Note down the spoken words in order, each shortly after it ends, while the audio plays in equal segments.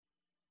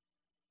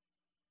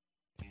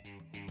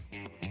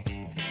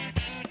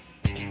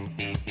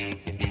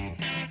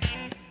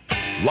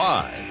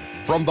Live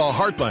from the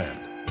heartland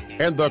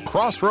and the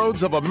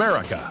crossroads of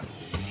America,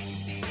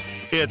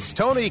 it's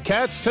Tony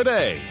Katz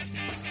Today.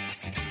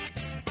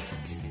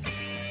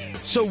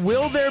 So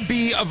will there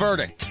be a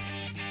verdict?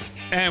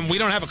 And we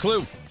don't have a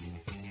clue.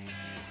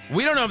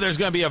 We don't know if there's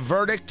going to be a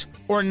verdict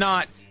or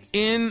not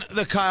in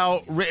the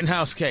Kyle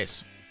Rittenhouse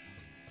case.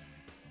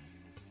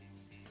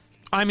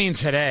 I mean,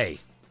 today.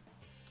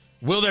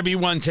 Will there be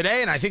one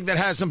today? And I think that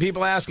has some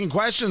people asking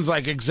questions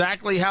like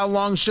exactly how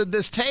long should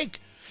this take?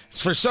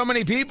 For so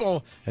many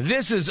people,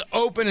 this is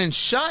open and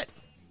shut.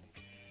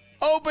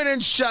 Open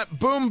and shut.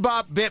 Boom,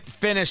 bop, bip,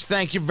 finish.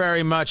 Thank you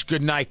very much.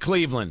 Good night,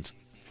 Cleveland.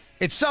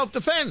 It's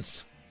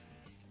self-defense.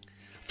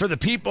 For the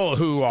people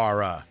who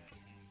are out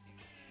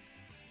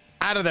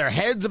of their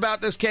heads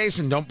about this case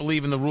and don't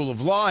believe in the rule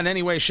of law in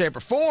any way, shape, or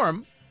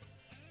form,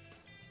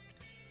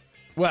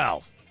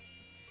 well,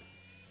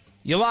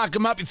 you lock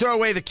them up, you throw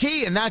away the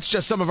key, and that's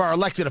just some of our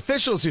elected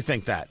officials who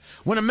think that.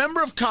 When a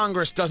member of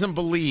Congress doesn't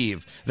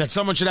believe that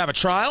someone should have a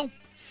trial,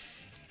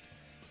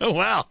 oh,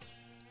 well,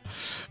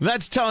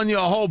 that's telling you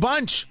a whole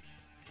bunch.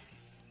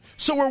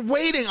 So we're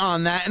waiting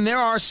on that, and there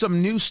are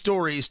some new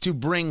stories to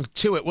bring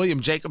to it.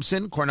 William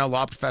Jacobson, Cornell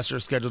law professor,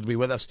 is scheduled to be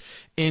with us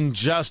in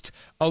just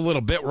a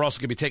little bit. We're also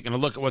going to be taking a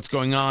look at what's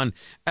going on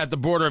at the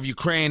border of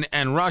Ukraine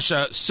and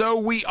Russia. So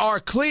we are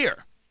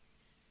clear.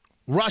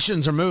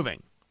 Russians are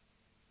moving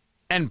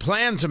and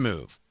plan to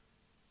move.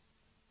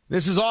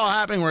 This is all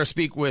happening. We're going to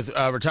speak with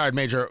retired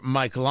Major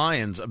Mike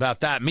Lyons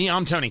about that.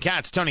 I'm Tony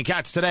Katz. Tony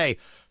Katz Today.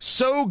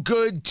 So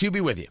good to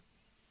be with you.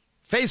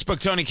 Facebook,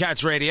 Tony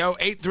Katz Radio,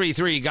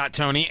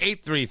 833-GOT-TONY,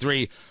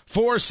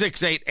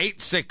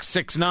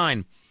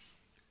 833-468-8669.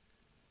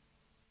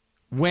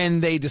 When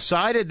they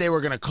decided they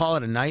were going to call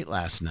it a night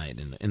last night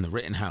in the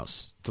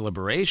Rittenhouse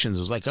deliberations, it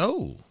was like,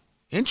 oh,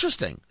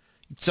 interesting.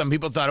 Some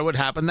people thought it would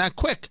happen that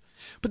quick.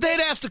 But they had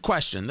asked a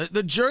question.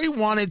 The jury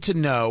wanted to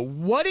know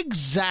what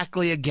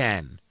exactly,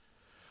 again,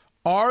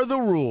 are the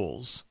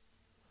rules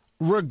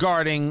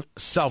regarding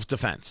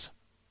self-defense?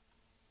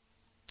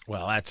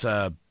 Well, that's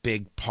a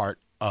big part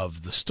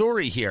of the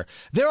story here.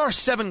 There are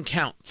 7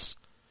 counts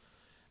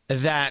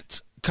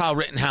that Kyle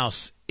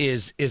Rittenhouse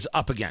is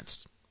up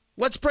against.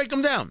 Let's break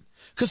them down,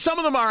 because some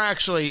of them are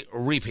actually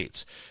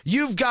repeats.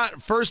 You've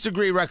got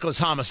first-degree reckless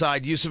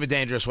homicide, use of a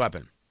dangerous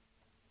weapon.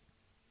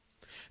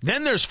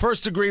 Then there's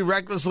first-degree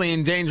recklessly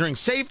endangering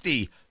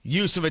safety,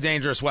 use of a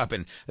dangerous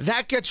weapon.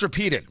 That gets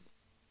repeated.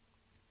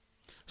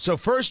 So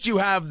first you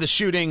have the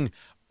shooting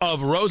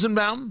of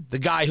Rosenbaum, the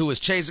guy who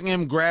was chasing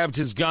him, grabbed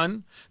his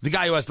gun, the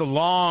guy who has the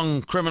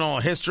long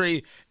criminal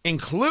history,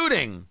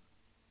 including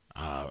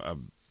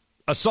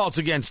assaults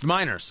against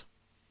minors.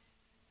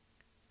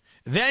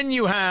 Then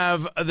you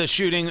have the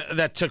shooting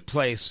that took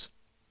place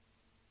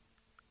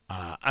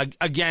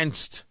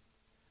against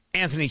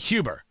Anthony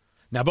Huber.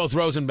 Now, both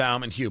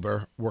Rosenbaum and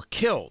Huber were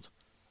killed.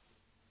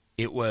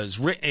 It was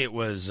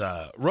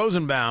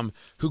Rosenbaum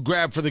who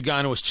grabbed for the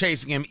gun and was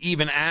chasing him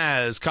even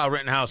as Kyle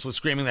Rittenhouse was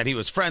screaming that he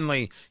was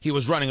friendly. He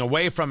was running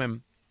away from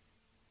him.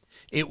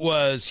 It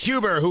was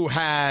Huber who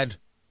had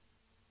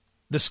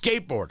the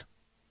skateboard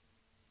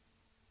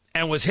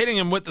and was hitting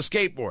him with the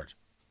skateboard.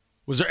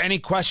 Was there any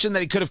question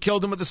that he could have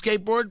killed him with the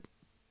skateboard?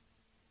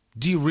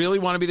 Do you really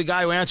want to be the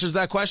guy who answers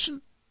that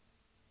question?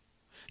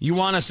 You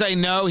want to say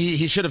no,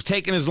 he should have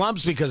taken his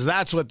lumps, because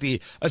that's what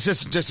the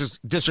assistant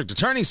district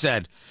attorney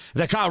said,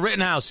 that Kyle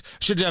Rittenhouse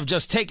should have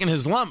just taken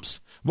his lumps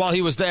while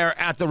he was there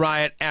at the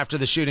riot after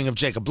the shooting of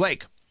Jacob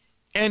Blake.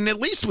 And at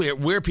least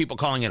we're people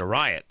calling it a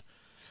riot,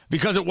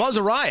 because it was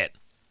a riot.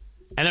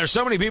 And there's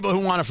so many people who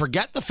want to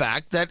forget the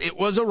fact that it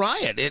was a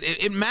riot.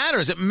 It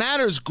matters. It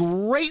matters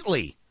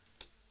greatly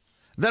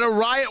that a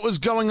riot was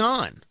going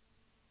on.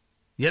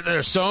 Yet there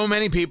are so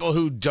many people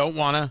who don't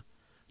want to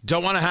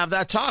have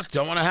that talk,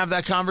 don't want to have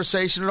that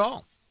conversation at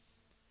all.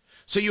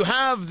 So you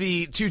have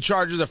the 2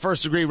 charges of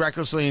first-degree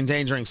recklessly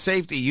endangering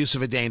safety, use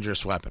of a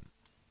dangerous weapon.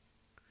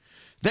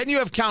 Then you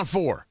have count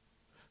 4,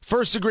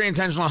 first-degree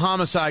intentional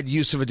homicide,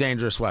 use of a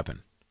dangerous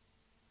weapon.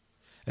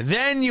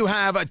 Then you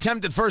have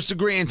attempted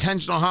first-degree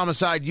intentional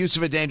homicide, use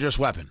of a dangerous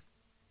weapon.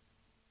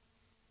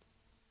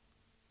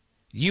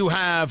 You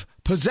have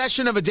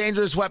possession of a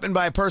dangerous weapon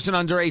by a person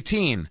under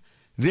 18.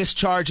 This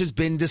charge has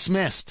been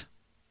dismissed.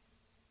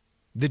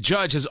 The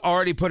judge has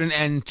already put an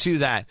end to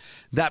that.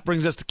 That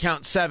brings us to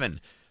count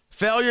 7.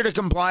 Failure to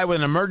comply with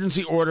an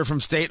emergency order from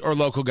state or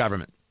local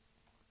government.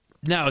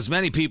 Now, as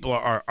many people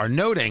are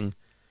noting,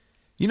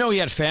 he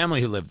had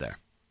family who lived there.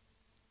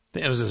 I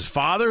think it was his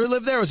father who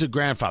lived there, or was his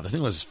grandfather? I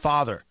think it was his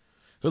father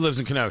who lives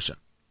in Kenosha.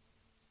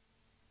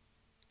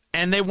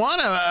 And they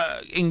want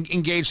to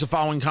engage the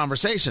following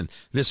conversation.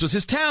 This was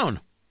his town.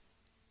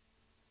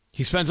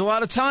 He spends a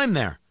lot of time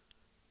there.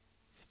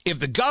 If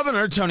the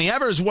governor, Tony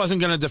Evers, wasn't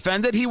going to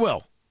defend it, he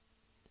will.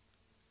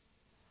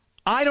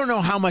 I don't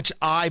know how much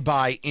I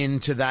buy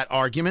into that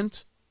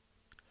argument,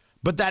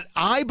 but that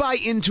I buy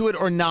into it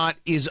or not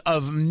is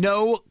of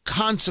no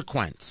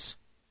consequence.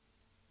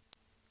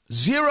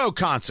 0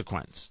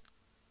 consequence.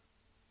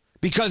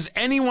 Because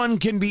anyone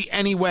can be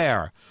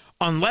anywhere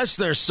unless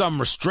there's some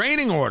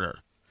restraining order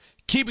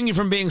keeping you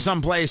from being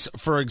someplace,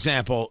 for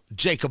example,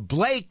 Jacob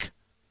Blake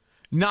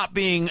not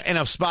being in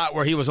a spot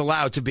where he was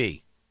allowed to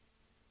be.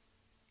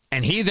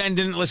 And he then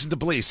didn't listen to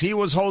police. He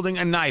was holding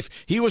a knife.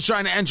 He was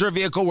trying to enter a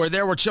vehicle where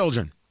there were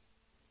children.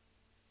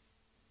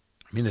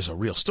 I mean, there's a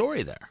real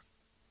story there.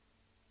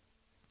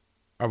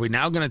 Are we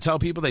now going to tell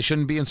people they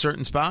shouldn't be in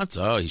certain spots?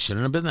 Oh, he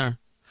shouldn't have been there.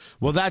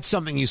 Well, that's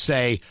something you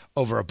say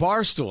over a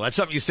bar stool. That's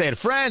something you say to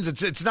friends.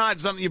 It's not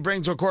something you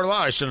bring to a court of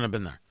law. I shouldn't have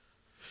been there.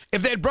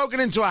 If they had broken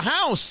into a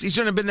house, he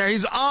shouldn't have been there.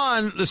 He's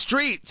on the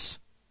streets.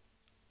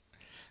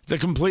 It's a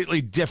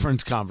completely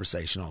different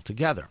conversation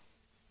altogether.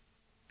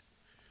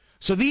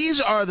 So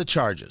these are the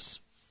charges.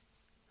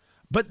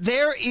 But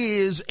there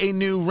is a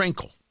new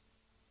wrinkle.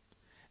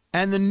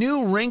 And the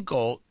new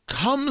wrinkle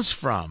comes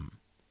from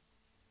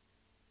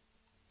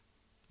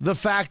the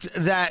fact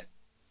that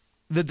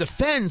the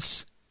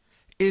defense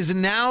is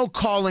now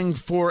calling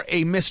for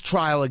a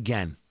mistrial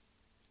again.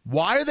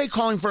 Why are they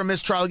calling for a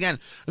mistrial again?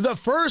 The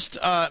first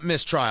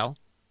mistrial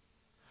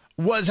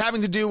was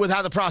having to do with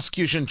how the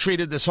prosecution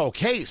treated this whole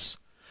case,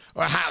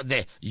 or how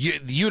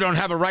you don't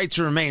have a right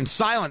to remain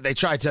silent. They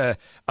tried to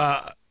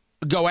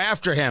go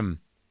after him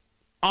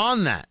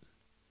on that,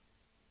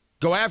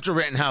 go after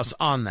Rittenhouse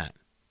on that.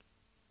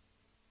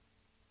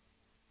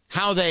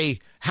 How they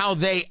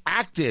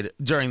acted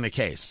during the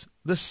case.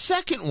 The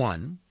second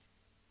one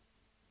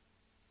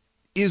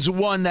is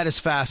one that is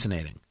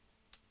fascinating.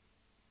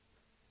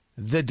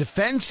 The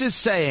defense is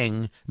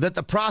saying that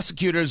the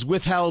prosecutors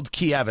withheld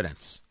key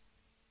evidence.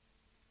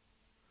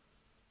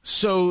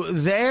 So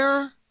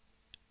there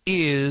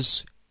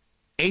is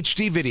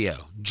HD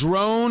video,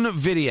 drone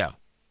video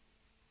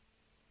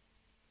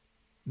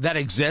that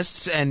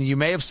exists, and you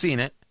may have seen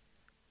it,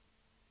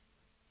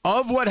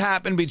 of what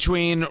happened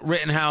between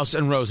Rittenhouse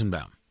and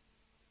Rosenbaum.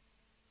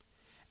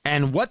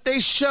 And what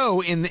they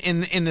show in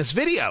this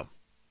video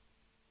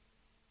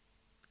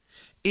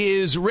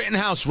is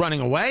Rittenhouse running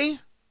away,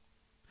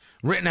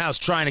 Rittenhouse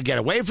trying to get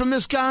away from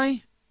this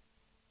guy,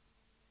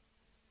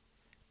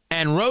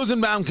 and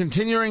Rosenbaum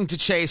continuing to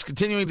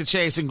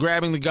chase and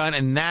grabbing the gun,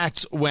 and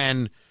that's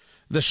when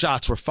the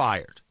shots were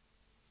fired.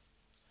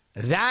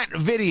 That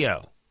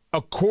video,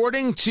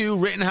 according to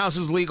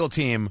Rittenhouse's legal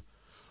team,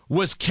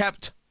 was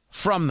kept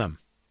from them.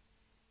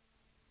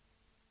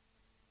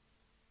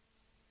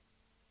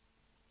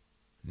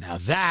 Now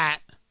that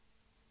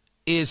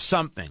is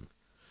something.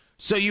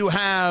 So you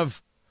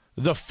have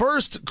the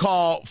first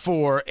call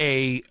for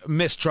a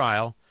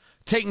mistrial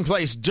taking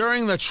place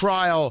during the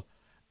trial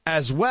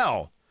as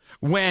well,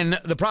 when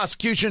the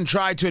prosecution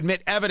tried to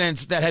admit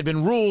evidence that had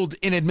been ruled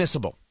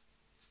inadmissible.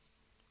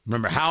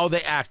 Remember how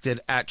they acted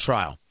at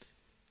trial.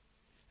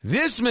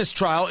 This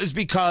mistrial is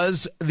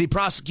because the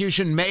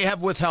prosecution may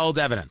have withheld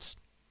evidence.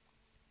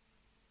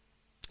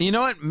 You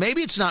know what?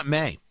 Maybe it's not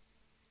may.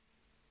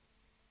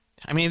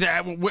 I mean,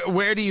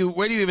 where do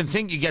you even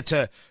think you get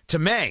to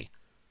may?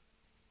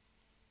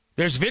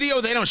 There's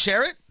video, they don't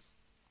share it?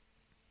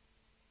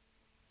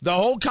 The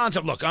whole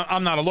concept, look,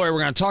 I'm not a lawyer. We're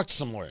going to talk to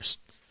some lawyers.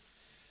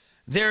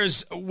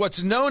 There's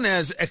what's known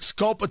as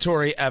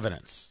exculpatory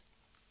evidence.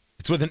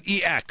 It's with an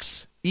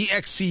EX.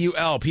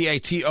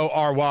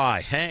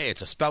 EXCULPATORY. Hey,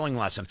 it's a spelling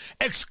lesson.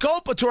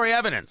 Exculpatory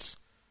evidence.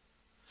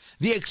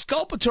 The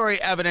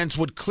exculpatory evidence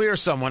would clear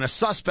someone, a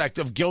suspect,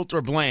 of guilt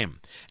or blame.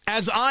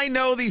 As I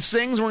know these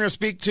things, we're going to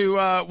speak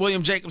to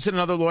William Jacobson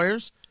and other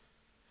lawyers.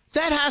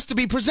 That has to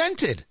be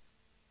presented.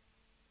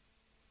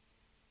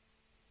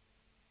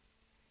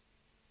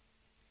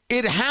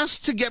 It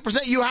has to get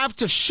presented. You have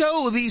to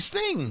show these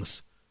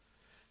things.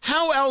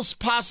 How else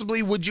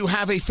possibly would you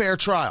have a fair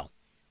trial?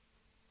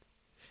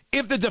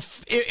 If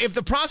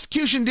the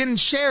prosecution didn't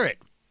share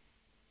it,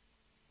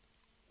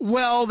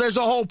 well, there's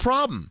a whole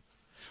problem.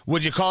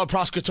 Would you call it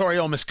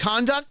prosecutorial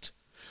misconduct?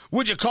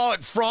 Would you call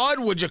it fraud?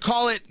 Would you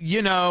call it,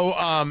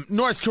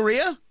 North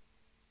Korea?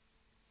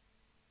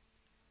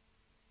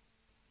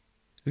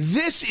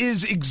 This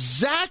is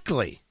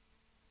exactly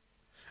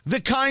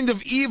the kind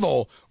of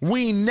evil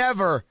we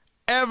never,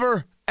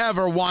 ever,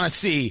 ever want to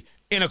see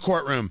in a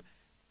courtroom.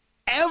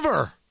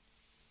 Ever.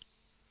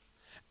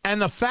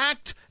 And the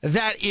fact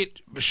that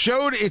it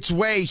showed its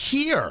way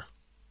here,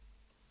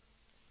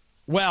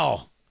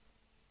 well,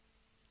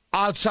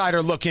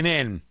 outsider looking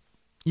in,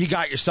 you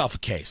got yourself a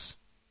case.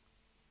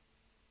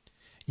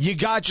 You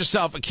got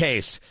yourself a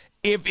case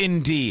if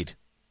indeed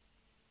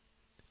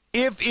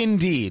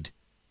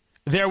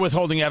they're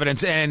withholding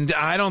evidence, and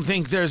I don't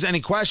think there's any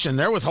question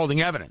they're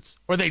withholding evidence,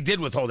 or they did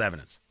withhold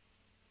evidence.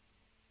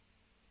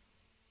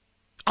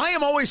 I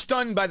am always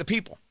stunned by the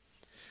people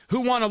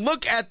who want to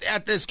look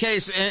at this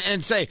case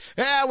and say,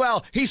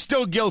 well, he's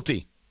still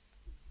guilty.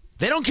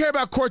 They don't care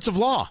about courts of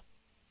law.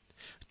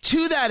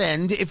 To that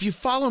end, if you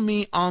follow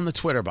me on the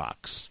Twitter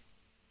box,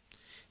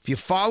 if you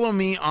follow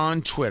me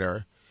on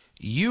Twitter,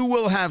 you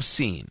will have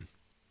seen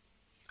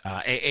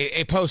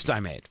a post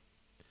I made.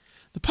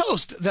 The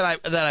post that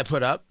I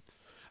put up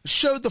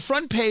showed the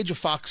front page of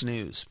Fox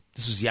News.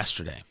 This was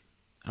yesterday.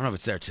 I don't know if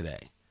it's there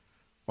today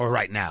or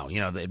right now.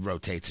 It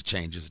rotates, it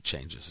changes, et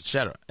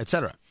cetera, et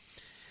cetera.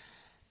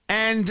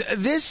 And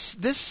this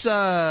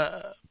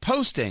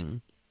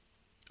posting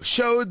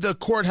showed the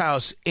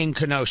courthouse in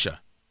Kenosha.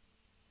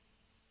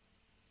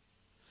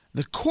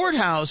 The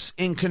courthouse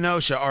in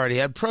Kenosha already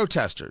had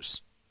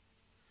protesters.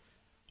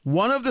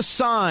 One of the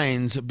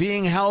signs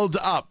being held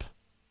up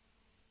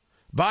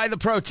by the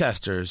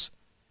protesters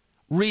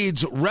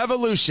reads,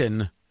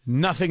 "Revolution,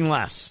 nothing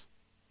less."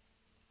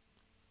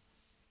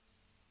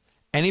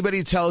 Anybody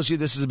who tells you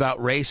this is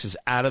about race is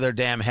out of their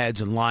damn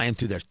heads and lying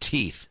through their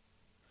teeth.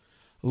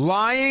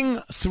 Lying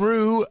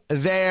through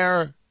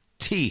their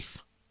teeth.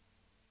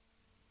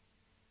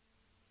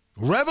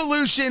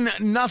 Revolution,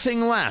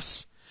 nothing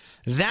less.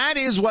 That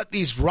is what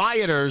these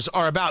rioters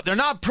are about. They're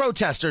not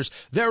protesters.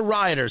 They're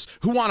rioters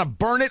who want to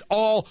burn it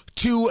all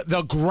to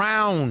the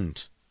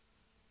ground.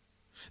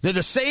 They're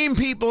the same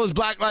people as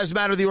Black Lives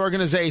Matter, the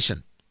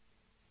organization.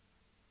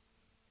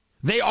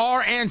 They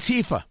are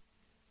Antifa.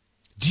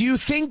 Do you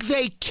think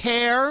they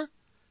care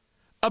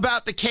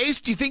about the case?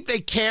 Do you think they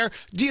care?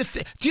 Do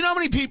you know how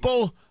many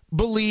people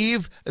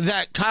believe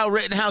that Kyle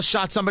Rittenhouse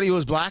shot somebody who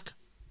was black?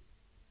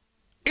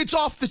 It's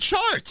off the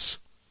charts.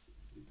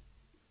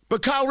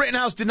 But Kyle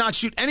Rittenhouse did not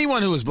shoot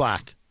anyone who was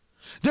black.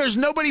 There's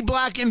nobody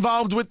black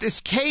involved with this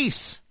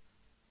case.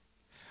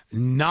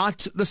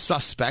 Not the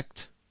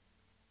suspect,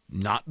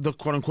 not the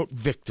quote-unquote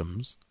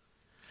victims,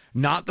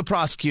 not the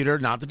prosecutor,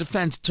 not the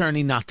defense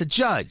attorney, not the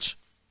judge.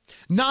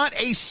 Not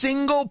a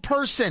single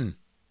person.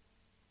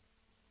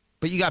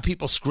 But you got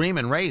people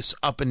screaming race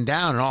up and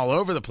down and all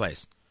over the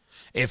place.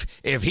 If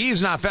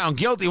he's not found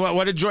guilty,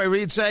 what did Joy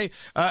Reid say?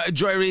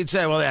 Joy Reid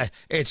said, well,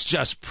 it's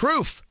just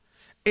proof.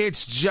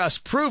 It's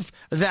just proof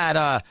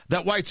that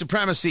that white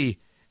supremacy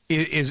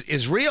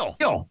is real.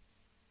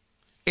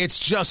 It's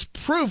just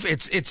proof.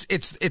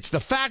 It's the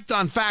fact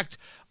on fact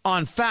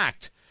on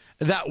fact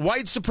that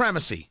white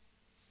supremacy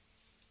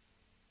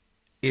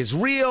is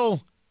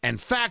real and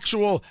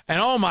factual,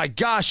 and oh my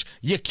gosh,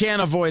 you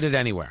can't avoid it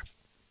anywhere.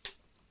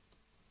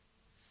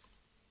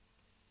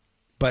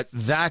 But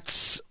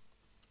that's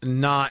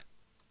not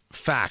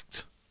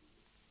fact.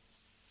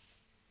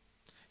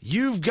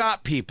 You've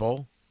got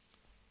people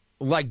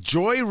like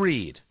Joy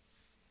Reid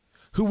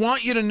who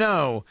want you to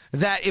know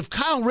that if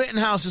Kyle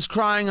Rittenhouse is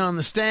crying on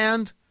the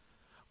stand,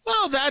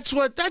 well, that's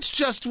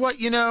just what,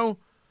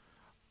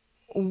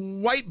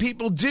 white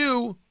people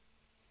do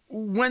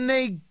when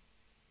they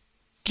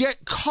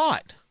get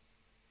caught.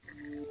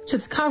 So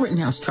the Kyle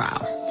Rittenhouse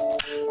trial,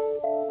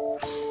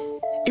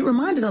 it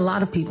reminded a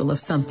lot of people of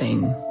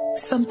something, I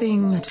just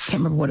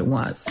can't remember what it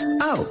was.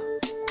 Oh,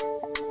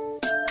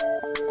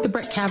 the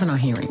Brett Kavanaugh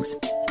hearings,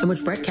 in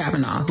which Brett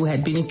Kavanaugh, who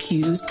had been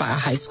accused by a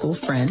high school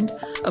friend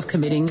of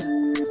committing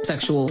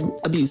sexual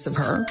abuse of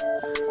her,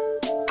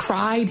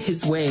 cried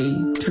his way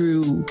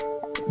through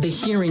the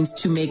hearings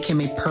to make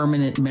him a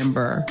permanent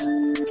member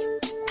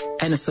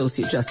and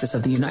Associate Justice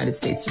of the United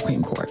States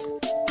Supreme Court.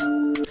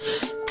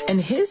 And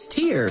his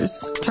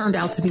tears turned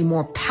out to be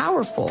more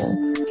powerful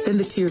than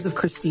the tears of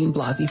Christine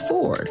Blasey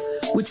Ford,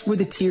 which were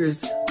the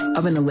tears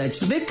of an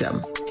alleged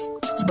victim.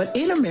 But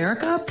in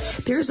America,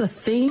 there's a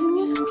thing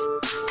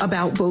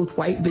about both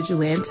white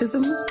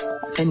vigilantism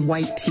and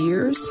white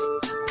tears,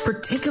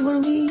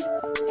 particularly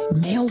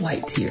male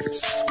white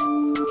tears.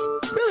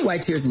 Really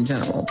white tears in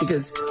general,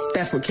 because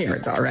that's what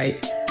Karens are, right?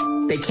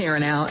 They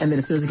Karen out, and then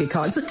as soon as they get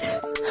caught, it's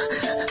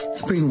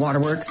like, Green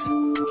Waterworks.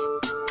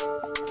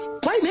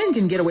 White men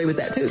can get away with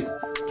that too.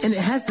 And it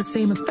has the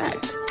same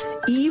effect.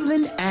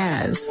 Even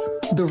as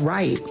the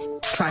right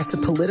tries to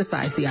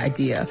politicize the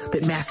idea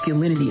that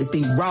masculinity is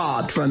being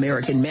robbed from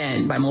American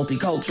men by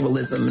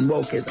multiculturalism and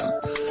wokeism,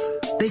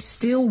 they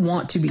still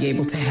want to be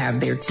able to have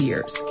their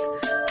tears.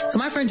 So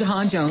my friend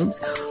Jahan Jones,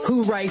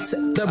 who writes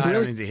the... I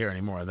don't need to hear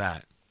any more of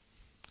that.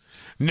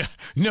 No,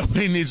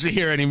 nobody needs to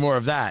hear any more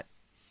of that.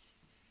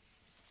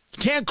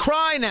 Can't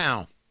cry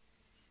now.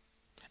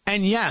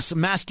 And yes,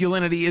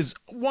 masculinity is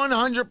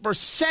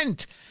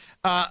 100%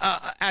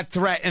 at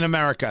threat in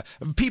America.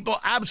 People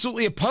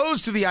absolutely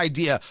opposed to the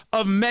idea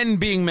of men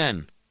being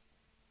men.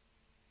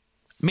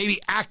 Maybe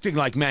acting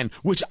like men,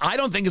 which I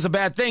don't think is a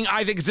bad thing.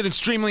 I think it's an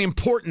extremely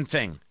important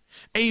thing,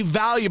 a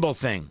valuable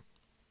thing.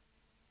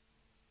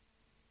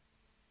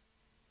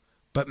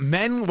 But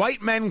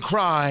white men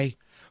cry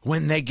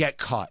when they get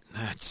caught.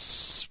 That's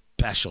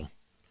special.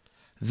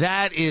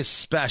 That is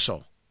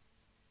special.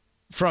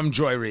 From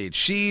Joy Reid.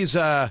 She's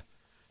a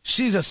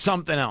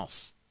something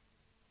else.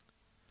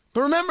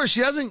 But remember,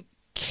 she doesn't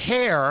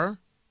care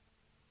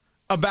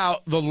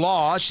about the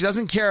law. She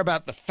doesn't care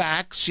about the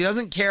facts. She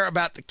doesn't care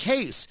about the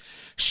case.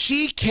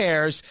 She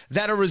cares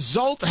that a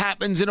result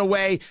happens in a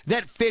way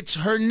that fits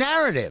her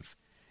narrative.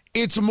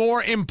 It's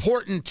more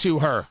important to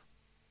her.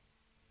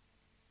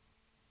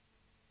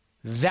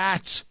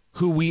 That's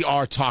who we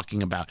are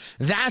talking about.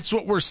 That's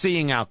what we're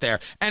seeing out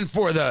there. And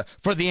for the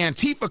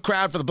Antifa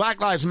crowd, for the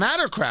Black Lives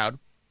Matter crowd,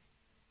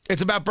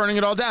 it's about burning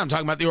it all down. I'm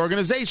talking about the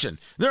organization.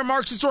 They're a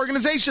Marxist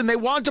organization. They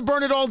want to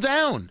burn it all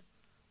down.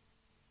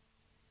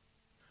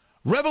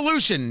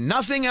 Revolution,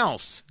 nothing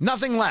else.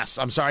 Nothing less.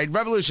 I'm sorry.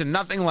 Revolution,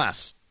 nothing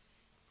less.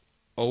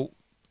 Oh,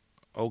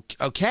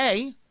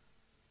 okay.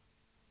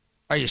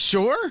 Are you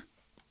sure?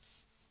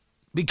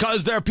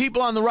 Because there are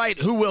people on the right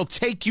who will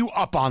take you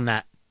up on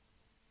that.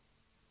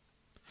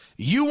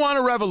 You want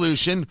a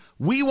revolution.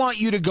 We want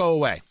you to go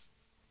away.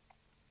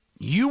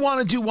 You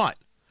want to do what?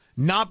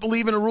 Not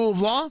believe in a rule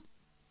of law?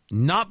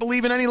 Not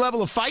believe in any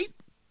level of fight?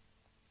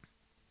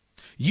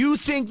 You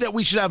think that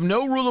we should have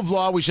no rule of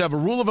law, we should have a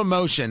rule of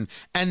emotion,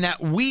 and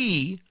that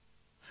we,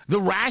 the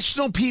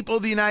rational people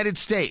of the United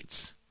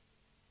States,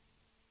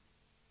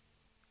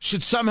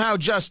 should somehow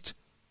just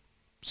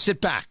sit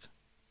back.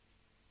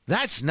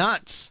 That's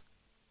nuts.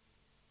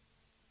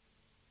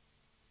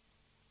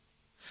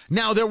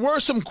 Now, there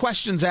were some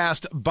questions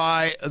asked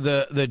by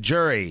the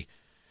jury.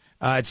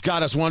 It's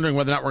got us wondering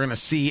whether or not we're going to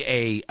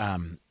see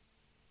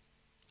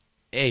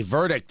a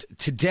verdict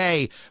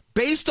today.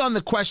 Based on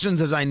the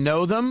questions as I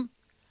know them,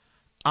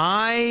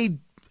 I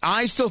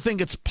still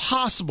think it's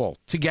possible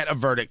to get a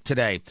verdict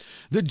today.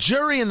 The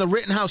jury in the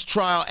Rittenhouse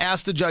trial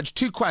asked the judge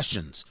two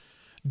questions.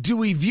 Do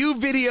we view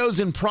videos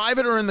in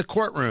private or in the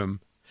courtroom?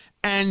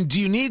 And do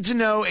you need to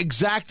know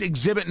exact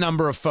exhibit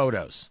number of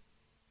photos?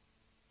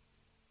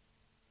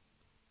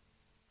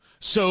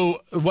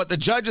 So what the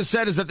judge has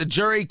said is that the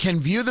jury can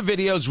view the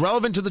videos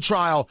relevant to the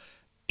trial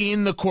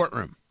in the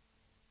courtroom.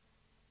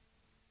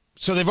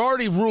 So they've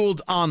already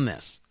ruled on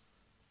this.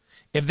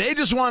 If they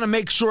just want to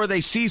make sure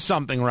they see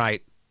something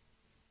right,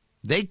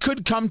 they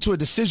could come to a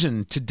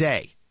decision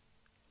today.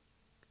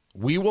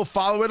 We will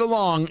follow it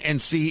along and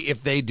see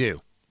if they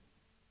do.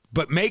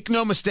 But make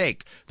no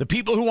mistake, the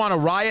people who want to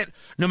riot,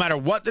 no matter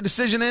what the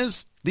decision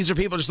is, these are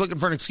people just looking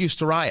for an excuse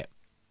to riot.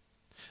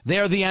 They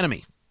are the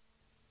enemy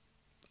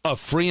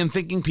of free and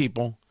thinking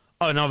people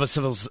and of a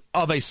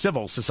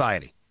civil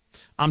society.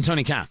 I'm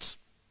Tony Katz.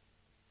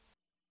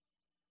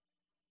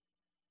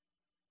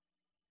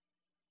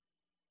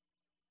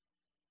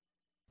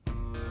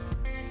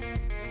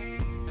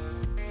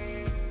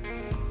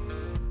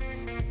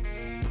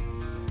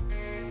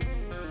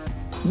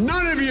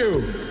 None of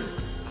you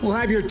will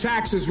have your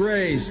taxes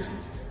raised.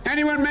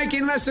 Anyone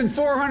making less than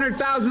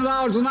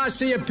 $400,000 will not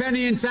see a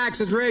penny in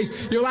taxes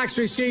raised. You'll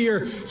actually see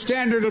your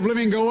standard of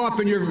living go up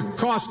and your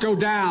costs go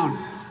down.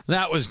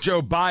 That was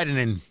Joe Biden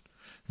in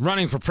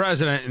running for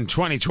president in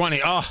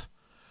 2020. Oh,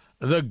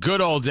 the good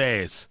old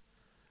days.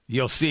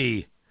 You'll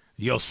see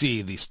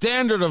the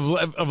standard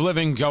of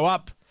living go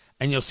up,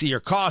 and you'll see your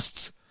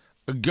costs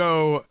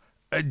go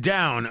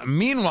down.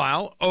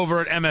 Meanwhile, over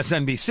at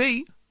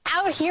MSNBC,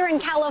 out here in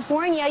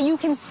California, you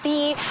can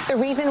see the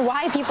reason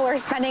why people are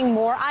spending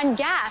more on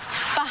gas.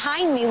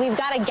 Behind me, we've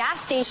got a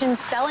gas station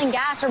selling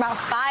gas for about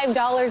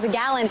 $5 a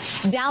gallon.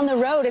 Down the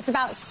road, it's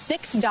about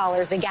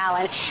 $6 a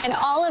gallon. And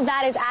all of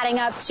that is adding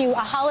up to a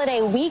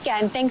holiday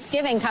weekend,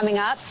 Thanksgiving coming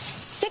up.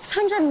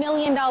 $600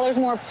 million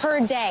more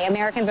per day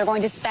Americans are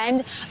going to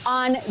spend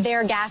on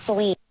their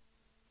gasoline.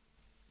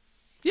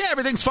 Yeah,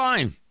 everything's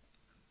fine.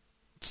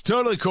 It's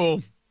totally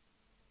cool.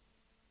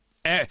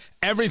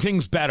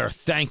 Everything's better.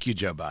 Thank you,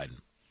 Joe Biden.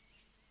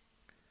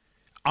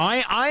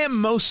 I am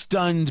most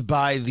stunned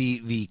by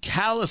the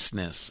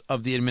callousness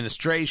of the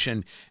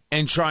administration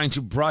and trying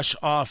to brush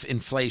off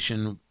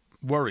inflation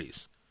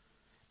worries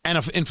and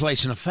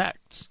inflation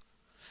effects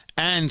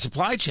and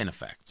supply chain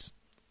effects.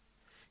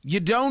 You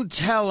don't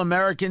tell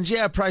Americans,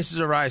 yeah,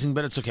 prices are rising,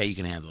 but it's okay, you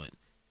can handle it.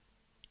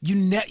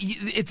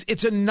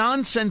 It's a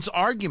nonsense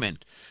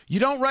argument.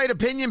 You don't write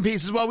opinion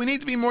pieces, well, we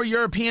need to be more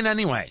European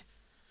anyway.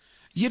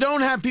 You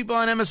don't have people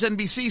on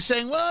MSNBC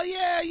saying, well,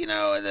 yeah, you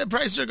know, the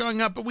prices are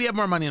going up, but we have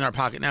more money in our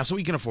pocket now, so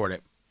we can afford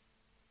it.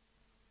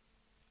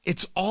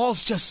 It's all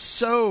just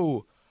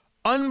so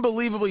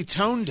unbelievably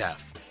tone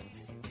deaf.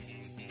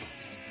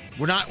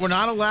 We're not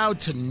allowed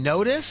to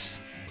notice.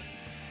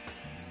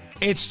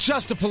 It's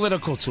just a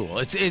political tool.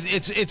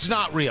 It's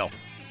not real.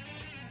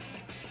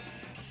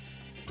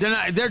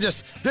 They're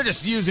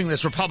just using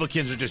this.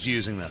 Republicans are just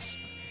using this.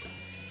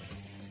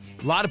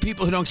 A lot of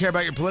people who don't care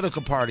about your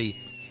political party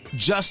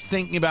just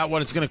thinking about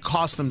what it's going to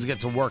cost them to get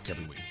to work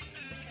every week.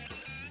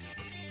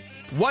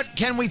 What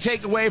can we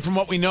take away from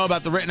what we know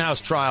about the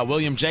Rittenhouse trial?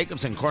 William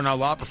Jacobson, Cornell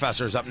law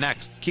professor, is up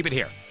next. Keep it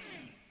here.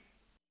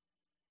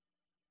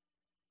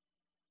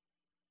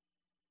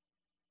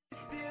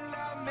 Still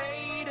I'm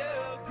made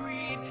of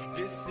greed.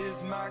 This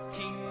is my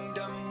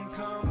kingdom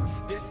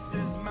come. This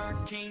is my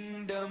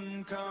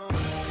kingdom come.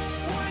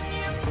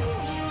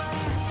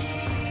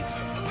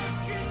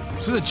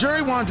 So the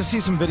jury wanted to see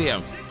some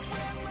video.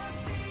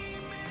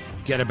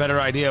 Get a better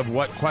idea of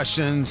what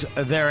questions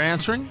they're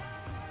answering.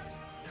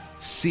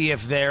 See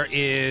if there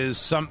is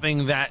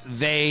something that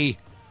they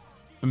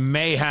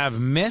may have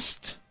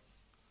missed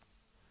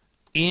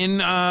in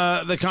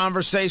the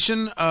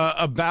conversation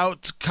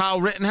about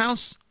Kyle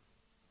Rittenhouse.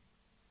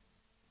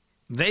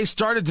 They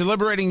started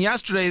deliberating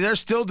yesterday. They're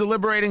still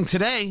deliberating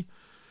today.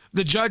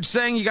 The judge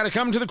saying you got to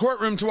come to the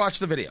courtroom to watch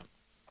the video.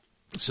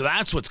 So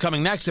that's what's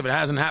coming next if it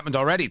hasn't happened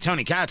already.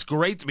 Tony Katz,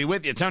 great to be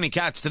with you. Tony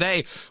Katz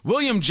today.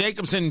 William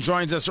Jacobson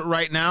joins us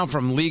right now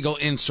from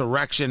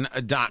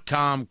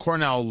legalinsurrection.com.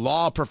 Cornell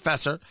law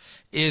professor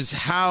is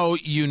how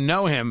you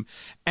know him.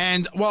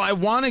 And, well, I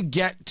want to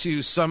get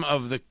to some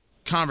of the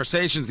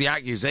conversations, the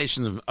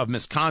accusations of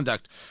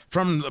misconduct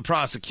from the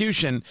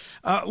prosecution.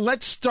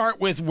 Let's start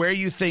with where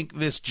you think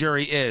this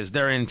jury is.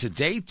 They're into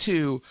day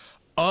 2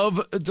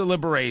 of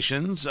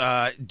deliberations.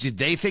 Did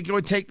they think it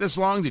would take this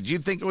long? Did you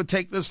think it would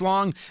take this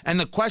long? And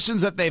the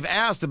questions that they've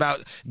asked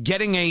about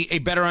getting a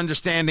better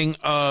understanding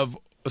of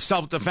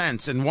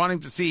self-defense and wanting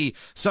to see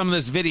some of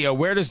this video,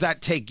 where does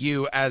that take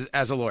you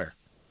as a lawyer?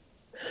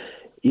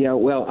 Yeah,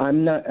 well,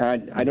 I'm not.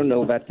 I don't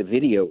know about the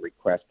video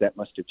request. That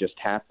must have just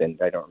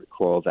happened. I don't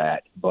recall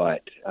that.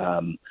 But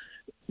I'm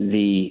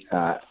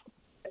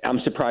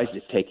surprised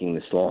it's taking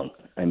this long.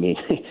 I mean,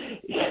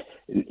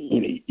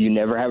 you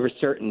never have a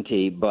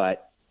certainty,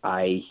 but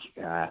I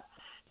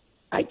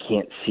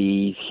can't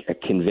see a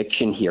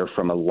conviction here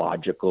from a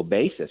logical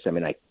basis. I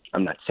mean,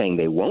 I'm not saying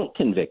they won't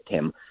convict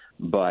him,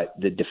 but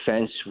the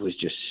defense was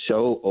just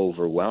so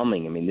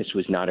overwhelming. I mean, this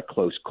was not a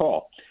close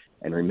call.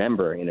 And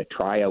remember, in a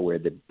trial where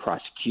the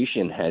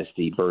prosecution has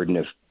the burden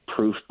of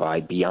proof by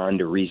beyond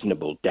a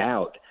reasonable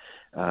doubt,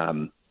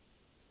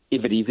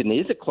 if it even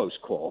is a close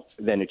call,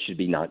 then it should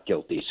be not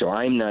guilty. So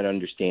I'm not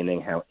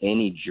understanding how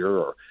any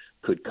juror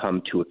could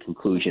come to a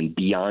conclusion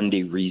beyond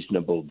a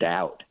reasonable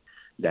doubt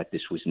that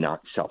this was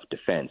not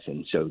self-defense.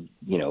 And so,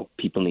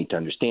 people need to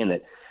understand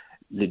that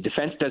the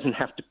defense doesn't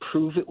have to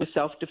prove it was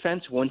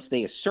self-defense. Once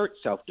they assert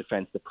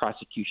self-defense, the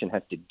prosecution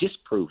has to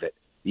disprove it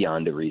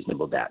beyond a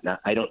reasonable doubt. Now,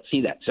 I don't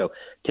see that. So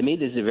to me,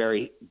 this is a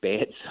very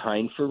bad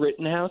sign for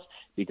Rittenhouse,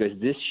 because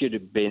this should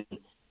have been,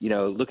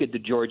 look at the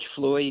George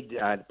Floyd,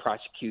 the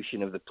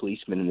prosecution of the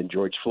policeman in the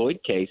George Floyd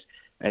case.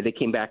 They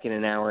came back in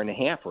an hour and a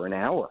half or an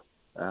hour.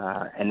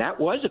 And that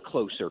was a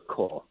closer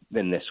call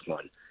than this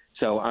one.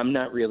 So I'm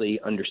not really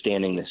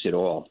understanding this at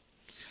all.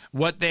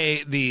 What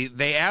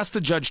they asked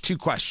the judge 2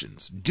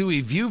 questions. Do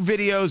we view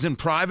videos in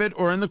private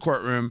or in the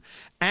courtroom?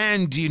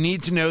 And do you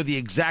need to know the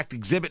exact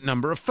exhibit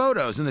number of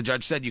photos? And the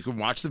judge said you can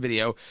watch the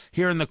video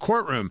here in the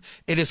courtroom.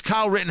 It is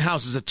Kyle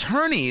Rittenhouse's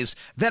attorneys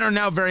that are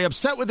now very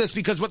upset with this,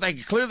 because what they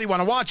clearly want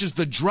to watch is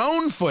the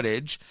drone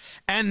footage.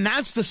 And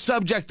that's the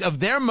subject of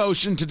their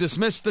motion to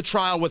dismiss the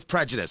trial with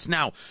prejudice.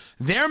 Now,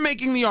 they're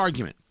making the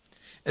argument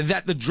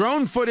that the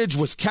drone footage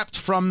was kept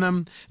from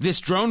them. This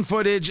drone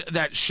footage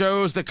that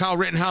shows that Kyle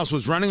Rittenhouse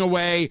was running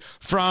away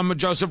from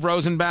Joseph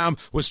Rosenbaum,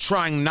 was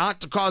trying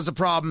not to cause a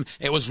problem.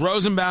 It was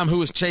Rosenbaum who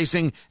was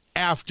chasing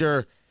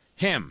after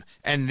him.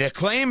 And the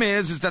claim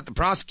is that the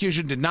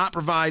prosecution did not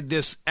provide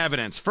this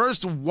evidence.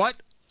 First, what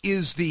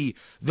is the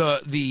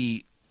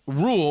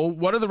rule?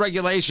 What are the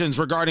regulations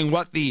regarding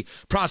what the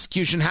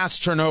prosecution has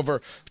to turn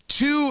over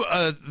to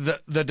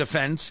the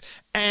defense?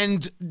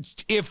 And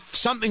if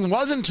something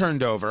wasn't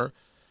turned over,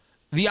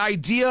 the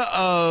idea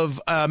of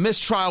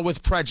mistrial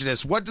with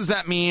prejudice, what does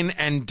that mean,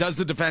 and does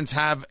the defense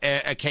have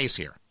a case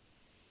here?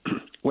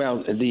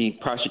 Well, the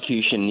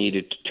prosecution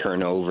needed to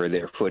turn over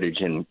their footage,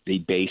 and the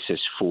basis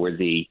for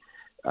the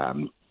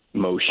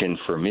motion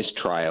for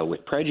mistrial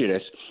with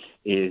prejudice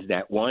is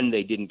that, 1,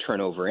 they didn't turn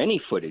over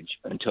any footage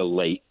until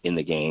late in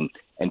the game,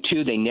 and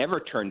 2, they never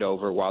turned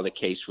over, while the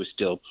case was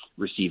still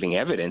receiving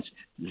evidence,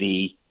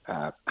 the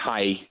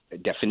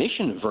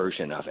high-definition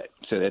version of it,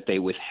 so that they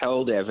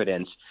withheld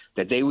evidence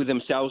that they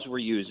themselves were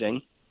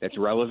using that's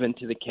relevant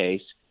to the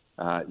case,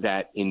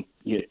 that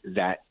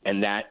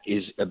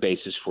is a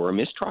basis for a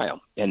mistrial.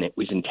 And it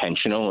was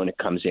intentional, and it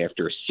comes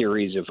after a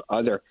series of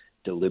other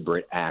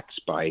deliberate acts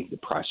by the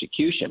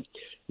prosecution.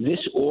 This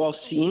all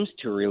seems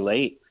to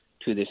relate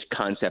to this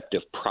concept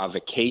of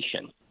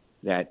provocation,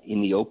 that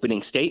in the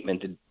opening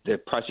statement, the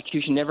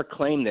prosecution never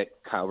claimed that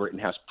Kyle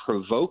Rittenhouse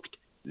provoked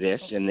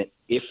this, and that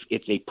if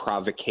it's a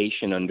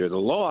provocation under the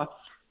law,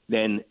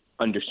 then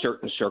under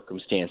certain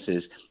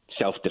circumstances,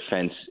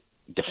 self-defense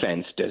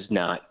does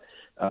not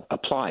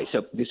apply.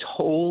 So this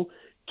whole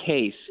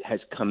case has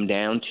come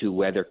down to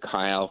whether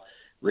Kyle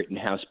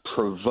Rittenhouse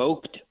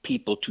provoked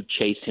people to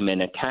chase him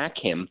and attack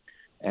him,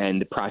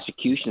 and the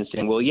prosecution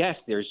saying, well, yes,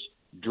 there's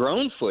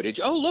drone footage.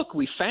 Oh, look,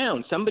 we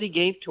found, somebody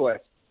gave to us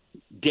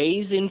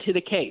days into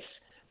the case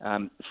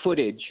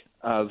footage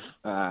of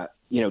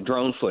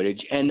drone footage.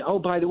 And, oh,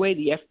 by the way,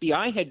 the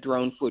FBI had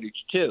drone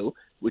footage too,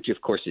 which,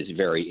 of course, is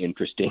very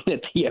interesting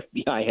that the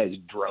FBI has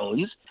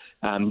drones,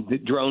 the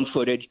drone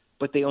footage,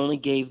 but they only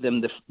gave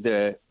them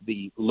the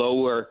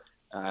lower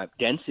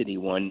density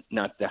one,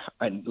 not the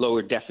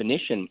lower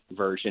definition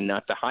version,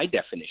 not the high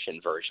definition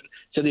version.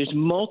 So there's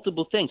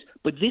multiple things.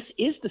 But this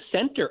is the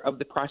center of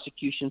the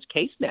prosecution's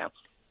case now.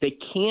 They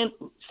can't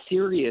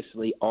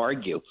seriously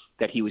argue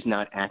that he was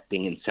not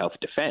acting in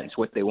self-defense.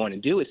 What they want to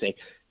do is say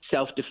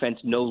self-defense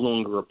no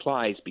longer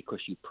applies because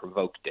you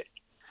provoked it.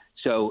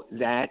 So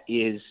that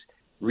is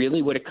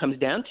really what it comes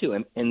down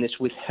to. And this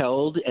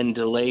withheld and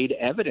delayed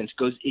evidence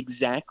goes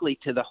exactly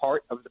to the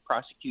heart of the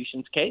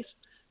prosecution's case.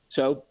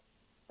 So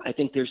I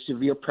think there's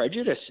severe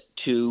prejudice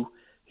to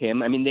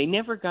him. I mean, they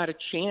never got a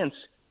chance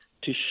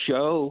to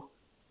show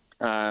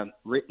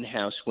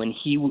Rittenhouse, when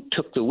he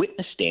took the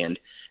witness stand,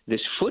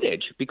 this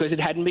footage, because it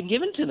hadn't been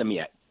given to them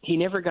yet. He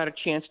never got a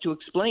chance to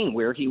explain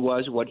where he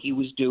was, what he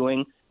was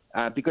doing,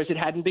 because it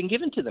hadn't been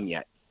given to them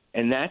yet.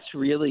 And that's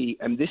really,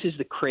 this is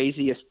the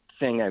craziest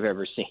thing I've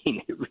ever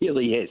seen. It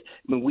really is.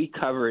 I mean, we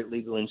cover at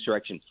Legal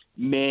Insurrection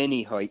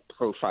many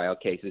high-profile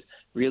cases,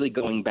 really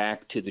going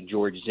back to the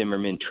George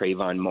Zimmerman,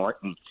 Trayvon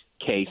Martin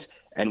case,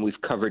 and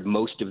we've covered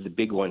most of the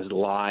big ones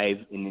live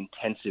in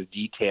intensive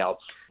detail.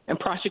 And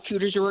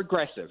prosecutors are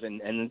aggressive,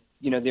 and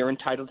they're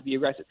entitled to be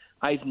aggressive.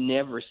 I've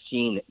never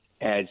seen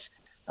as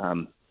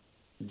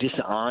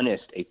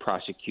dishonest a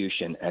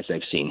prosecution as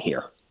I've seen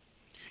here.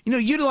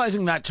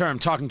 Utilizing that term,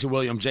 talking to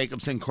William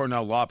Jacobson,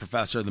 Cornell law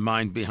professor, the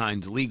mind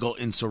behind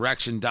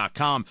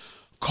legalinsurrection.com,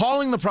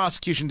 calling the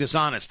prosecution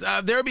dishonest.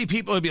 There'd be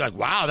people who'd be like,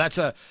 wow,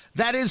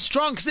 that is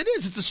strong, because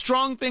it's a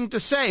strong thing to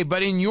say.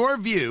 But in your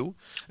view,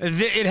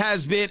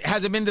 has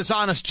it been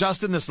dishonest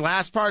just in this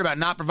last part about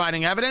not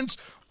providing evidence,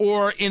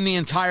 or in the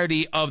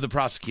entirety of the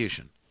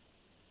prosecution?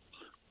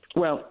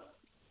 Well,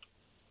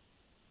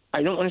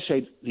 I don't want to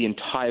say the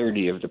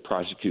entirety of the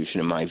prosecution,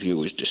 in my view,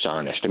 was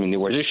dishonest. I mean, there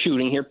was a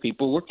shooting here.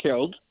 People were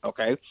killed,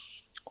 okay?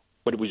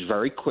 But it was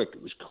very quick.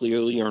 It was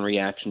clearly in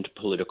reaction to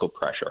political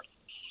pressure.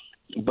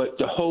 But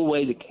the whole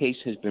way the case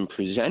has been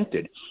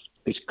presented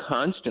is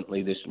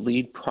constantly this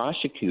lead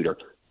prosecutor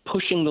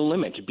pushing the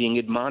limits, being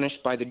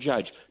admonished by the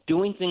judge,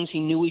 doing things he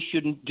knew he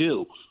shouldn't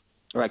do,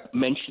 like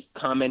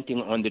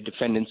commenting on the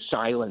defendant's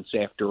silence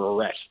after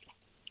arrest,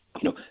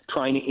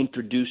 trying to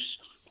introduce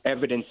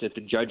evidence that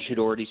the judge had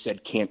already said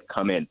can't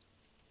come in.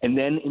 And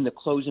then in the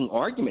closing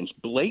arguments,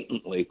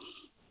 blatantly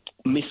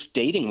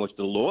misstating what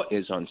the law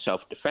is on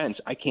self-defense.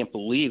 I can't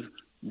believe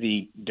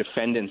the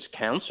defendant's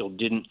counsel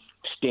didn't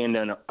stand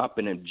up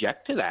and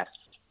object to that.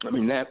 I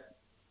mean, that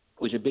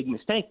was a big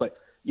mistake. But,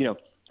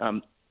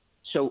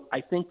 so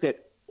I think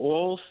that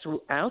all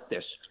throughout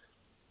this,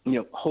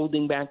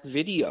 holding back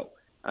video,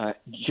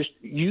 just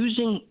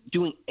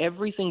doing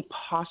everything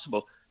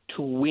possible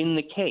to win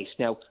the case.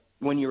 Now,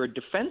 when you're a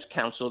defense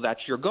counsel,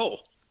 that's your goal.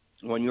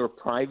 When you're a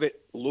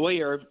private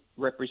lawyer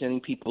representing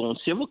people in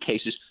civil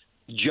cases,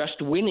 just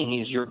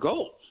winning is your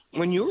goal.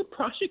 When you're a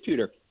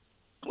prosecutor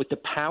with the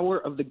power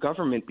of the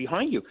government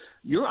behind you,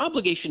 your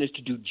obligation is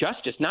to do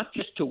justice, not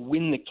just to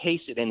win the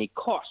case at any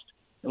cost.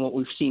 And what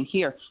we've seen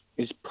here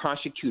is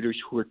prosecutors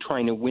who are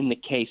trying to win the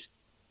case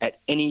at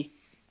any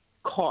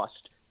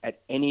cost,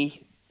 at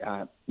any,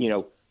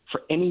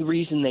 for any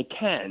reason they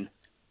can.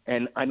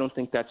 And I don't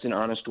think that's an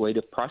honest way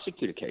to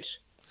prosecute a case.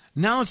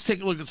 Now let's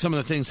take a look at some of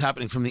the things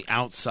happening from the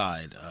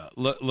outside,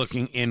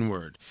 looking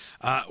inward.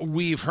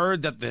 We've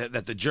heard that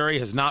the jury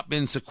has not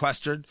been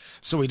sequestered,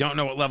 so we don't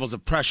know what levels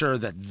of pressure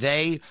that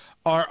they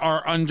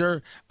are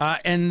under.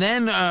 And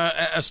then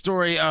a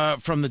story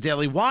from the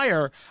Daily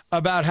Wire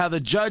about how the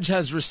judge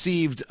has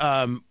received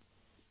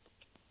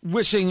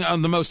wishing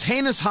the most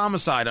heinous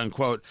homicide,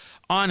 unquote,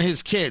 on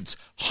his kids.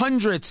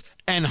 Hundreds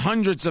and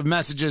hundreds of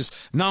messages,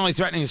 not only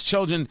threatening his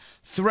children,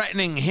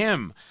 threatening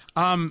him.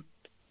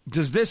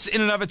 Does this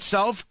in and of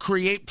itself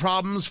create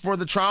problems for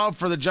the trial,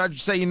 for the judge to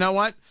say, you know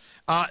what,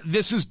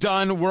 this is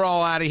done, we're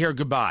all out of here,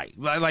 goodbye?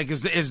 Like,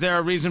 is there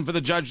a reason for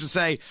the judge to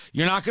say,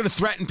 you're not going to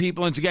threaten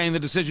people into getting the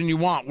decision you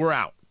want, we're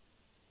out?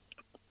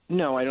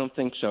 No, I don't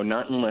think so,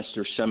 not unless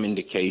there's some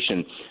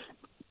indication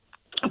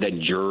that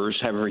jurors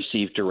have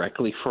received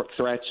directly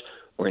threats,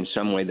 or in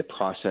some way the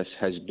process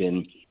has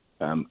been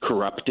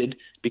corrupted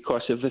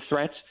because of the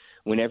threats.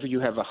 Whenever you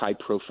have a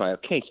high-profile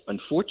case,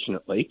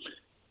 unfortunately,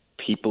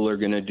 people are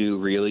going to do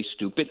really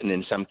stupid and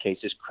in some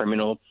cases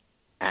criminal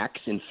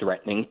acts in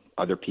threatening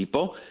other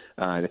people.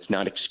 That's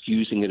not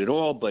excusing it at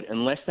all, but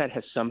unless that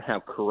has somehow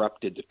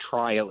corrupted the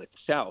trial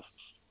itself,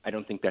 I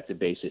don't think that's a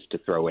basis to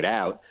throw it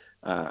out.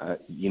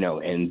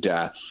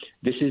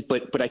 This is,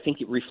 but I think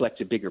it reflects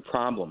a bigger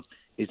problem,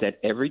 is that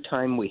every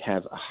time we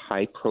have a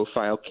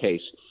high-profile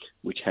case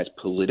which has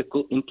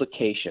political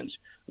implications,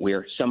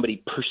 where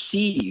somebody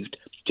perceived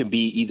to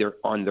be either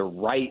on the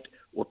right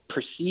or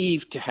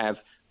perceived to have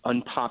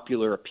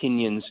unpopular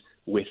opinions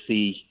with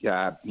the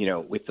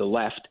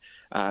left,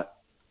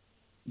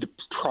 the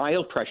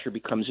trial pressure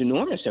becomes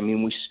enormous. I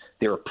mean,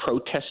 there are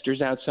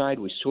protesters outside.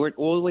 We saw it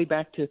all the way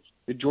back to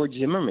the George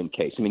Zimmerman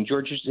case. I mean,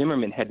 George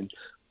Zimmerman had an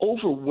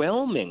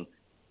overwhelming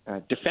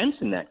defense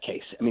in that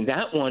case. I mean,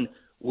 that one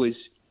was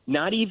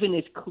not even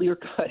as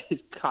clear-cut as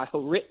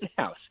Kyle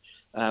Rittenhouse.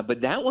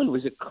 But that one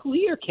was a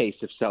clear case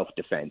of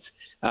self-defense.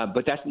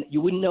 But you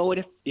wouldn't know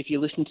it if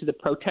you listened to the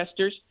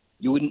protesters.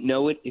 You wouldn't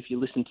know it if you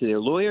listened to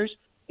their lawyers.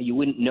 You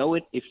wouldn't know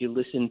it if you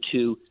listened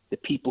to the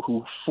people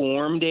who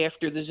formed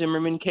after the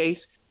Zimmerman case,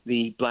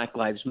 the Black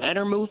Lives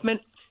Matter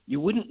movement.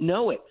 You wouldn't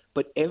know it.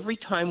 But every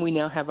time we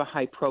now have a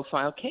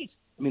high-profile case,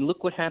 I mean,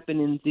 look what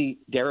happened in the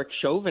Derek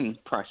Chauvin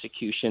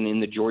prosecution in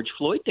the George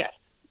Floyd death,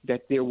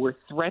 that there were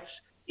threats,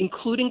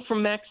 including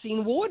from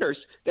Maxine Waters,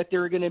 that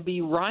there are going to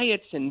be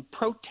riots and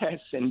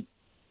protests and,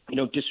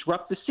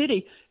 disrupt the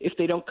city if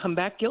they don't come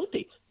back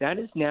guilty. That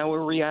is now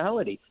a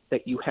reality,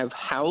 that you have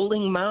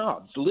howling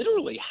mobs,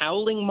 literally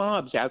howling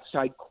mobs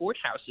outside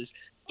courthouses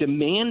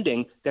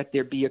demanding that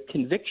there be a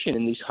conviction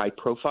in these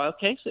high-profile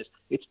cases.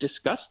 It's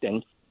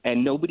disgusting,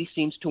 and nobody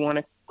seems to want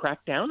to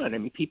crack down on it. I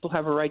mean, people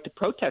have a right to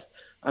protest.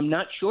 I'm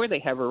not sure they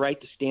have a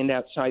right to stand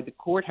outside the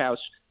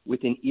courthouse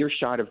within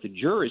earshot of the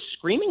jurors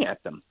screaming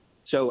at them.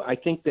 So I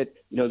think that,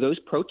 those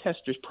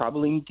protesters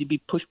probably need to be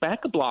pushed back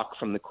a block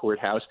from the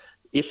courthouse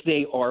if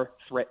they are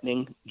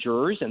threatening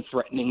jurors and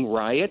threatening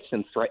riots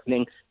and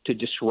threatening to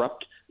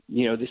disrupt,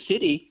 the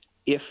city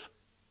if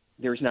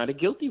there's not a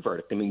guilty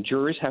verdict. I mean,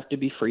 jurors have to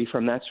be free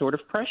from that sort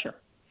of pressure.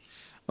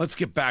 Let's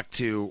get back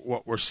to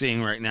what we're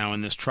seeing right now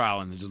in this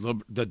trial and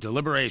the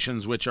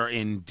deliberations, which are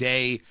in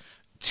day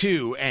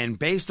 2. And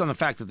based on the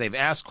fact that they've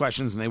asked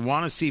questions and they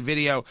want to see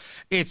video,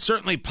 it's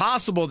certainly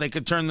possible they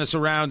could turn this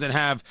around and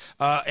have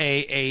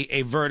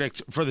a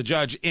verdict for the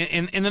judge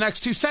in the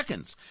next 2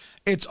 seconds.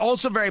 It's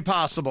also very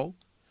possible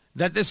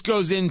that this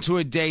goes into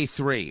a day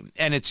 3.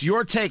 And it's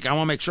your take. I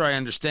want to make sure I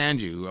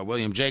understand you,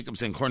 William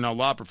Jacobson, Cornell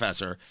law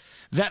professor,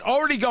 that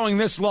already going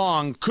this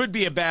long could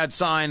be a bad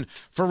sign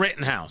for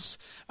Rittenhouse,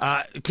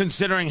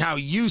 considering how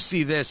you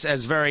see this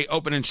as very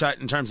open and shut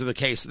in terms of the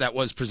case that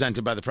was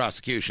presented by the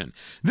prosecution.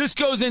 This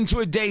goes into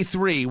a day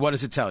 3. What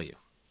does it tell you?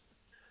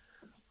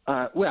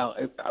 Well,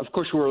 of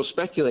course, we're all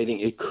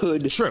speculating. It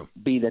could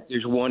be that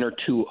there's 1 or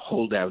 2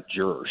 holdout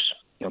jurors,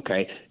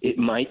 okay? It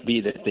might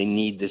be that they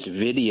need this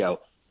video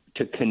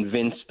to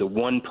convince the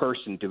one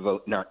person to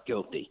vote not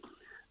guilty.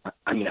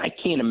 I mean, I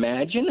can't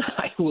imagine.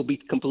 I will be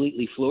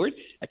completely floored.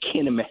 I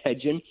can't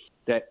imagine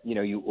that,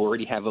 you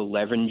already have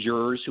 11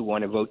 jurors who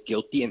want to vote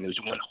guilty and there's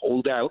 1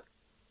 holdout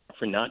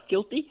for not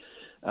guilty.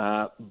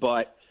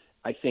 But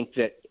I think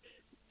that,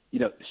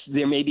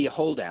 there may be a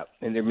holdout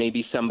and there may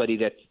be somebody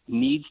that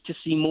needs to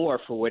see more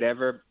for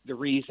whatever the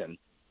reason.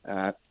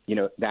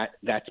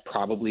 That's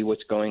probably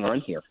what's going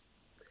on here.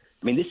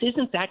 I mean, this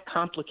isn't that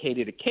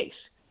complicated a case.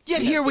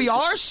 Yet here we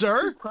are,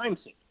 sir. Crime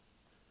scene.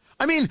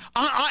 I mean,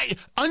 I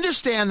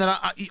understand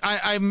that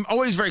I'm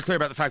always very clear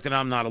about the fact that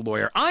I'm not a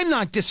lawyer. I'm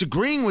not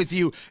disagreeing with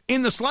you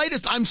in the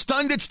slightest. I'm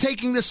stunned it's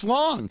taking this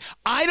long.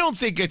 I don't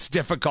think it's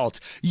difficult.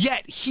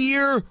 Yet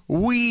here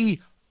we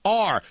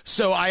are.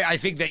 So I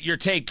think that your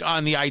take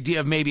on the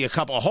idea of maybe a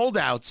couple of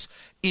holdouts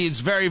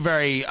is very,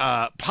 very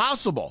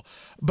possible.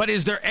 But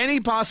is there any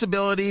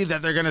possibility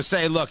that they're going to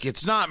say, look,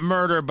 it's not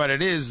murder, but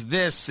it is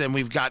this, and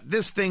we've got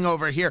this thing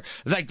over here?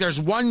 Like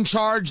there's one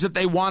charge that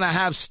they want to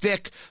have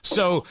stick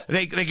so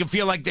they can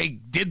feel like they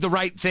did the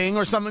right thing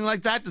or something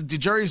like that? Do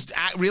juries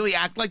really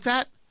act like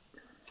that?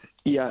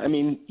 Yeah, I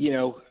mean,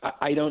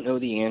 I don't know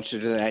the answer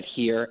to that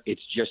here.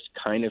 It's just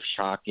kind of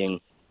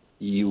shocking.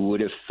 You would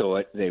have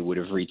thought they would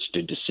have reached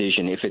a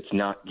decision if it's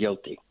not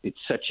guilty. It's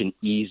such an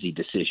easy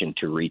decision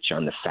to reach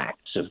on the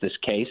facts of this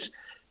case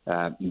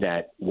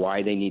that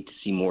why they need to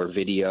see more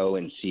video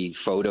and see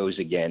photos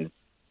again,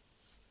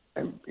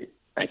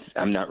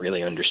 I'm not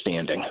really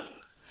understanding.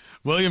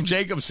 William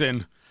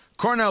Jacobson,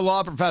 Cornell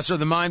law professor,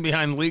 the mind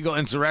behind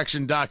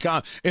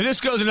legalinsurrection.com. If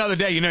this goes another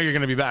day, you're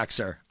going to be back,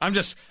 sir. I'm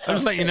just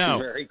letting you know.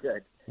 Very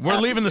good. We're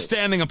leaving the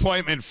standing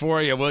appointment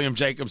for you, William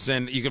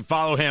Jacobson. You can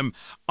follow him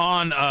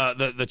on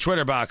the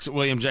Twitter box,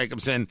 William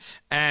Jacobson,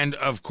 and,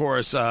 of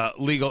course,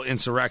 Legal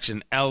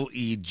Insurrection,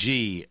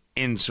 LEG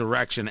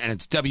Insurrection, and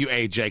it's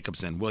W.A.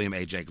 Jacobson, William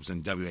A.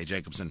 Jacobson, W.A.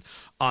 Jacobson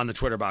on the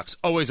Twitter box.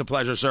 Always a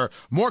pleasure, sir.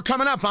 More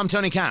coming up. I'm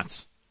Tony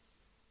Katz.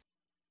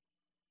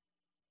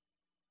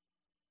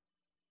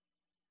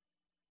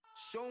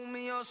 Show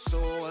me your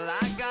soul,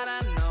 I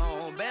gotta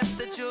know. Best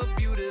that you're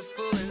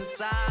beautiful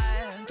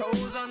inside.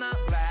 Toes on the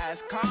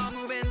glass, car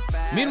moving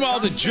fast.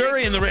 Meanwhile, the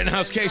jury in the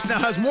Rittenhouse case now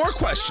has more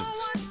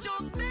questions.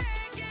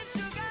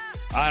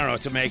 I don't know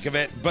what to make of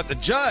it, but the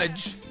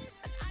judge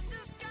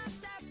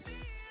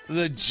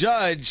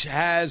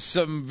has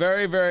some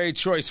very, very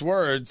choice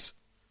words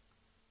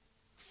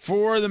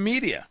for the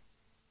media.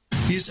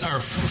 These are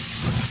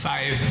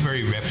 5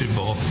 very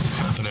reputable,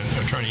 competent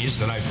attorneys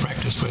that I've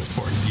practiced with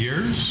for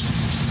years.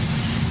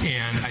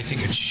 And I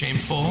think it's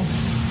shameful,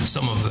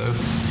 some of the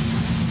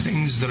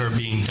things that are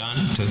being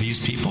done to these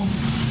people.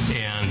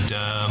 And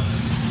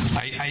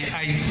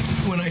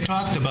when I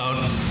talked about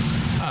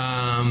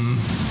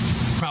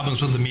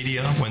problems with the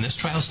media when this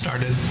trial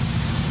started,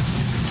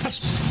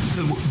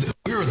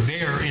 we were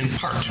there in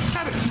part,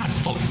 not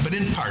fully, but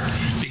in part,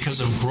 because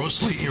of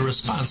grossly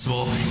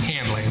irresponsible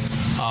handling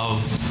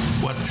of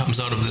what comes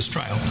out of this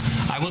trial.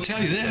 I will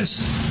tell you this.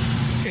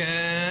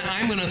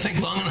 I'm going to think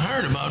long and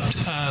hard about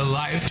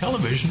live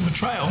television of a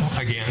trial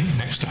again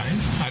next time.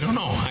 I don't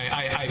know.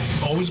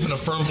 I've always been a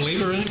firm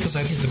believer in it because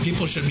I think the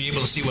people should be able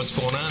to see what's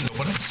going on. But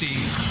when I see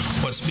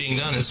what's being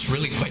done, it's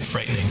really quite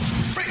frightening.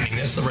 Frightening,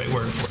 that's the right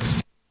word for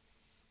it.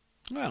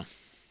 Well,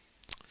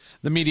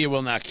 the media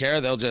will not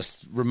care. They'll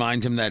just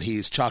remind him that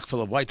he's chock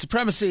full of white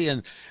supremacy,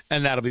 and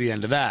that'll be the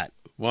end of that,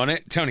 won't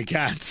it? Tony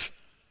Katz.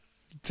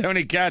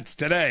 Tony Katz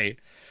today.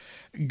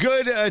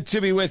 Good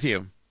to be with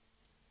you.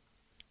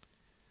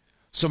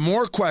 Some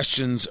more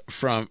questions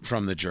from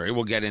the jury.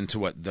 We'll get into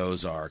what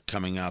those are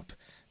coming up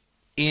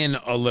in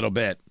a little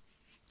bit.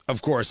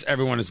 Of course,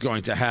 everyone is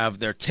going to have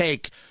their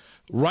take.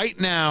 Right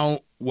now,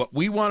 what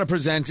we want to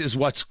present is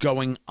what's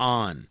going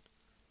on.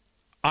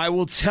 I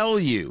will tell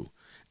you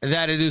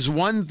that it is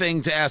one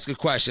thing to ask a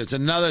question. It's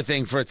another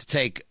thing for it to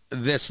take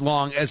this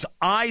long, as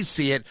I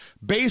see it,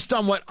 based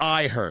on what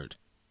I heard.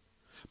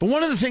 But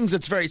one of the things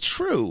that's very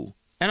true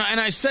And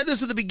I said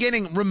this at the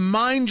beginning,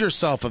 remind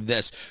yourself of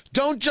this.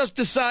 Don't just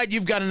decide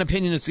you've got an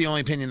opinion, it's the only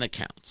opinion that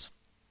counts.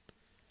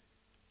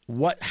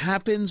 What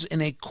happens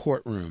in a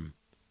courtroom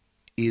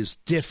is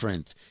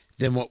different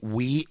than what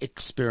we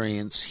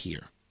experience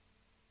here.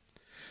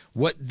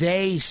 What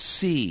they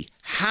see,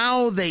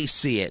 how they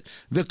see it,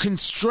 the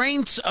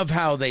constraints of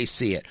how they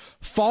see it,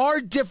 far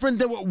different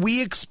than what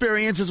we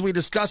experience as we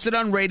discuss it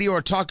on radio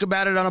or talk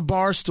about it on a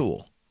bar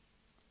stool.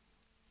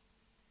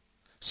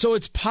 So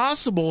it's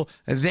possible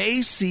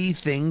they see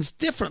things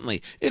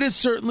differently. It is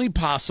certainly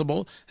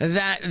possible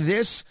that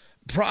this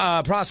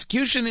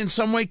prosecution in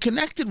some way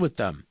connected with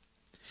them.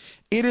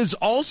 It is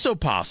also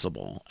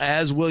possible,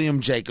 as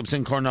William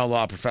Jacobson, Cornell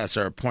law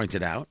professor,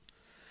 pointed out,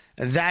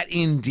 that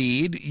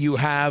indeed you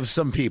have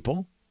some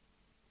people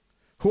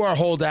who are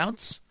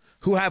holdouts,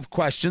 who have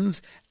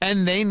questions,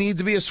 and they need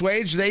to be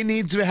assuaged. They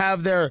need to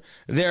have their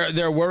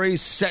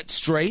worries set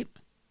straight.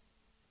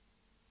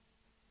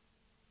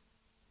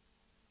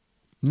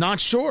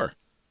 Not sure.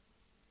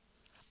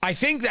 I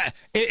think that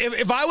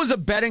if I was a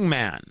betting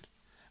man,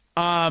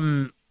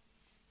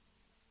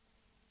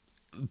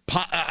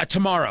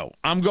 tomorrow,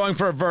 I'm going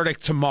for a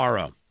verdict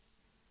tomorrow,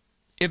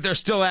 if they're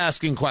still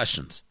asking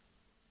questions.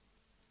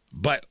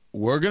 But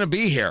we're going to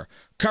be here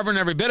covering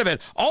every bit of it.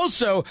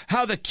 Also,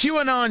 how the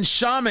QAnon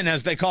shaman,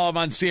 as they call him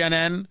on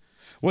CNN,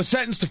 was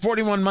sentenced to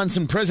 41 months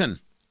in prison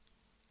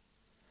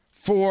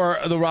for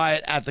the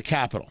riot at the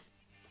Capitol.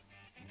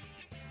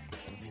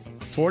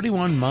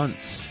 41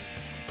 months.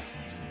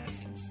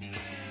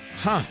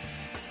 Huh.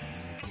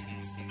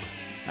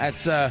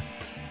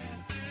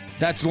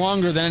 That's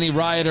longer than any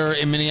rioter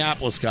in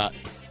Minneapolis got.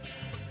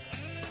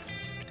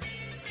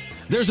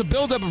 There's a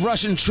buildup of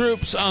Russian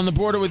troops on the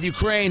border with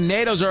Ukraine.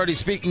 NATO's already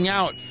speaking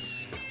out.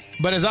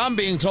 But as I'm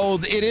being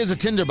told, it is a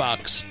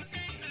tinderbox.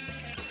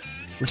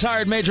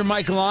 Retired Major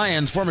Michael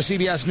Lyons, former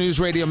CBS News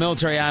Radio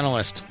military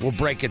analyst, will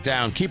break it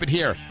down. Keep it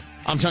here.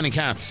 I'm Tony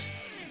Katz.